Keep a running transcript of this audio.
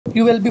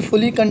you will be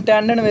fully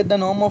contented with the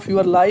norm of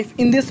your life.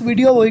 In this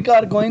video we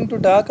are going to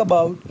talk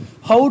about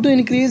how to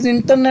increase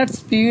internet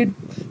speed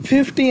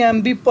 50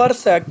 MB per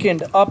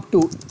second up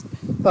to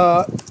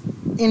uh,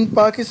 in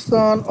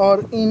Pakistan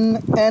or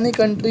in any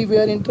country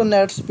where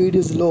internet speed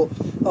is low.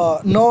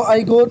 Now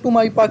I go to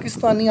my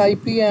Pakistani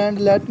IP and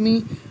let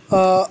me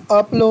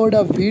upload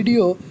a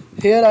video.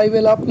 Here I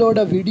will upload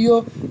a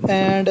video,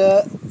 and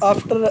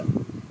after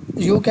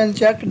you can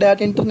check that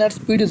internet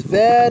speed is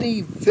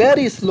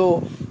very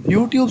slow.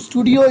 YouTube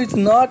Studio is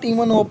not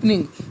even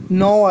opening.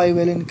 Now I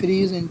will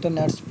increase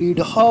internet speed.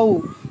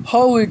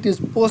 How it is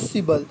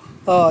possible?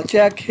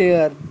 Check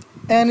here,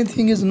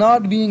 anything is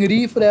not being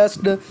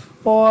refreshed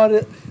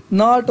or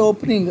not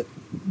opening,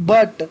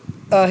 but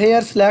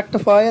here select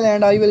file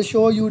and I will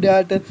show you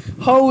that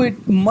how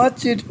it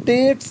much it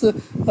takes to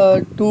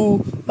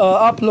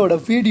upload a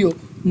video.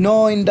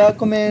 Now in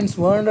documents,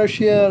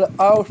 Wondershare,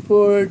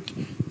 output,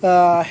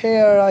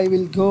 here I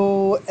will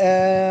go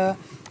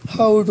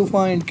how to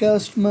find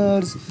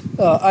customers.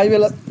 I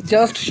will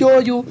just show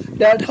you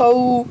that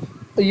how.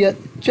 Yeah,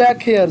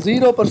 check here,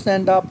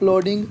 0%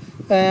 uploading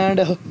and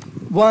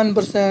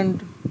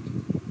 1%,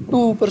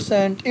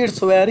 2%. It's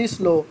very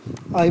slow.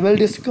 I will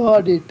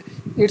discard it.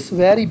 It's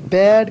very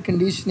bad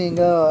conditioning.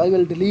 I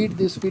will delete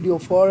this video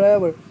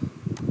forever.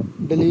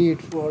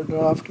 Delete for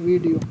draft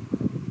video.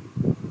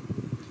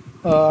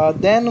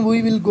 Then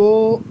we will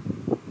go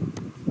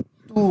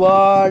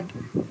toward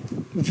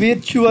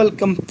virtual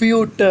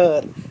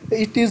computer.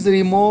 It is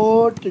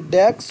remote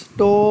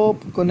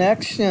desktop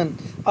connection.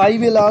 I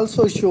will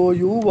also show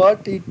you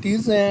what it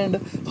is and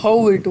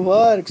how it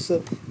works.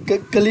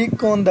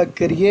 Click on the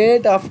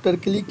create. After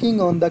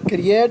clicking on the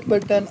create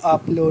button,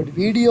 upload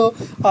video.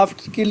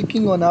 After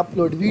clicking on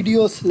upload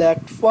video,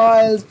 select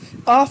files.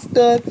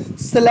 After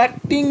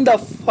selecting the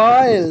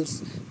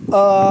files,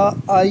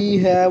 I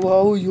have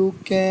how you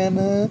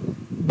can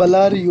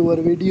blur your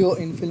video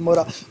in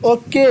Filmora.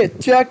 Okay,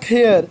 check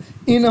here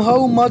in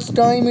how much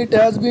time it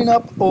has been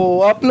up.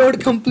 Oh,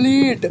 upload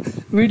complete.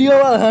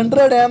 Video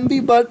 100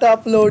 MB but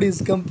upload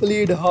is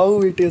complete.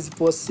 How it is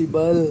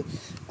possible?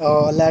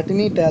 Let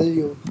me tell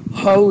you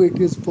how it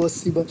is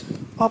possible.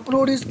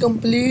 Upload is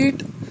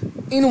complete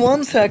in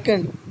 1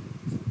 second.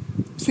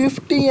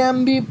 50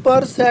 MB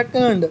per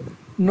second.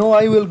 Now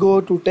I will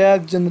go to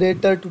tag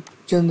generator to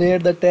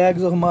generate the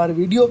tags of my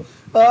video.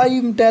 I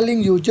am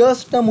telling you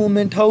just a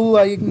moment how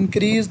I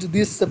increased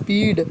this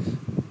speed.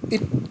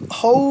 It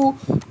how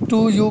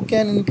to you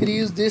can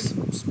increase this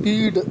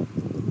speed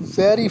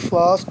very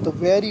fast,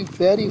 very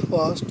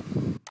fast.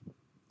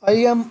 I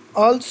am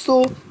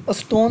also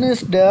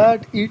astonished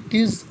that it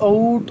is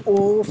out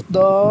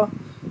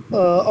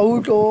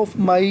of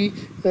my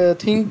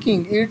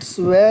thinking. It's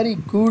very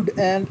good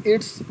and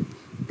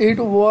it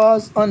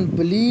was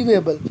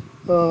unbelievable.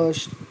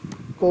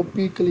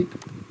 Copy click.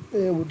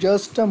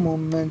 Just a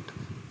moment,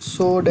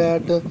 so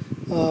that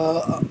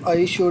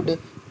I should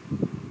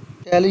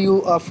tell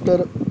you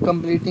after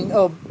completing.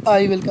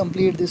 I will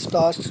complete this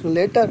task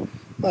later.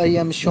 I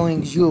am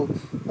showing you.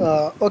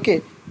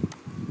 Okay,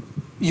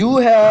 you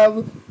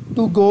have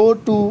to go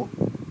to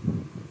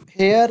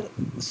here,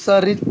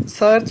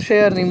 search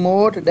here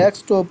remote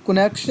desktop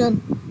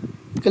connection.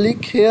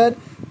 Click here.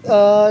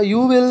 You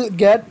will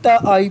get the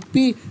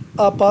IP,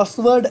 a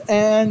password,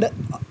 and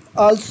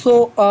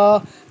also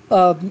a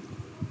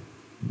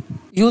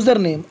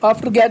username.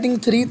 After getting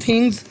three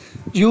things,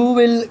 you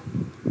will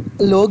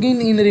log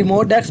in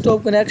remote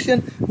desktop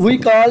connection. We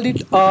called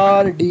it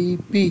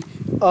RDP.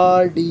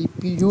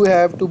 RDP. You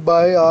have to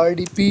buy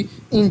RDP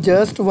in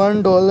just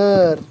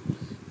 $1.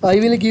 I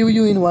will give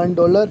you in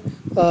 $1.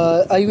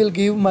 I will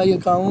give my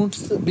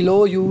accounts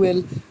below. You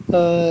will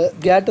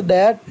get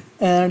that,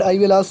 and I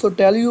will also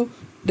tell you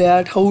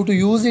that how to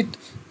use it.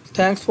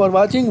 Thanks for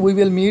watching. We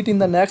will meet in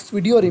the next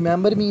video.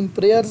 Remember me in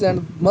prayers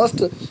and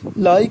must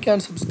like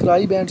and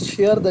subscribe and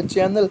share the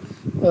channel.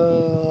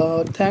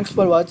 Thanks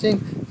for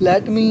watching.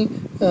 Let me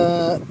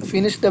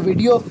finish the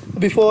video.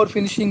 Before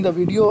finishing the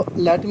video,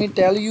 let me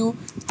tell you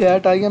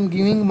that I am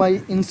giving my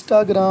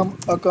Instagram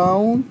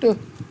account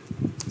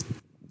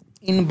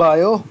in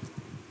bio,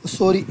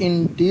 sorry,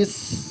 in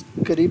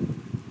description,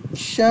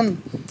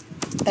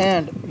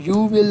 and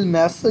you will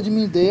message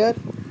me there.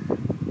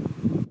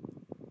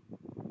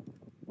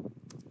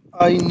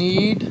 I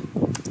need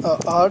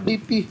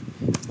RDP.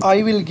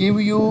 I will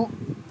give you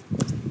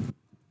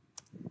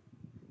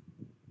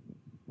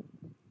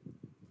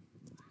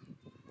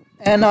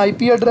an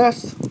IP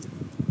address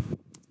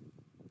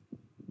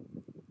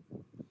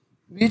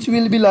which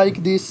will be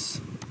like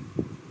this.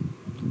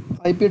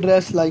 IP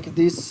address like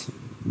this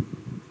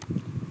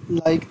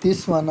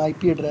one.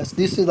 IP address,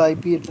 this is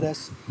IP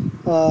address.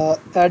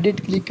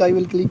 Edit, click. I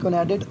will click on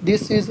edit.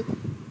 This is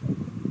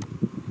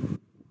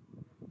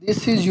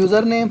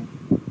username.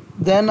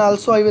 Then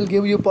also I will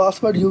give you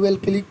password. You will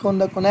click on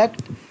the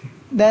connect,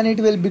 then it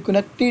will be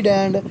connected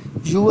and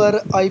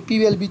your IP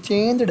will be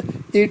changed.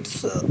 It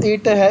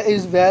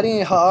is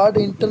very hard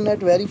internet,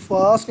 very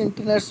fast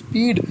internet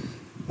speed.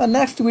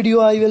 Next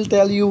video I will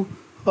tell you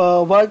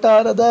what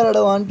are other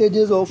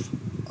advantages of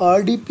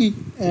RDP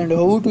and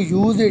how to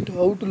use it,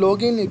 how to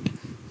log in it,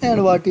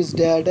 and what is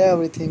that,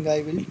 everything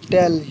I will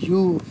tell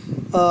you.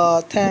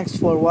 Thanks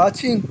for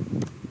watching.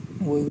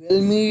 We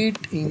will meet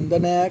in the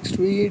next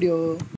video.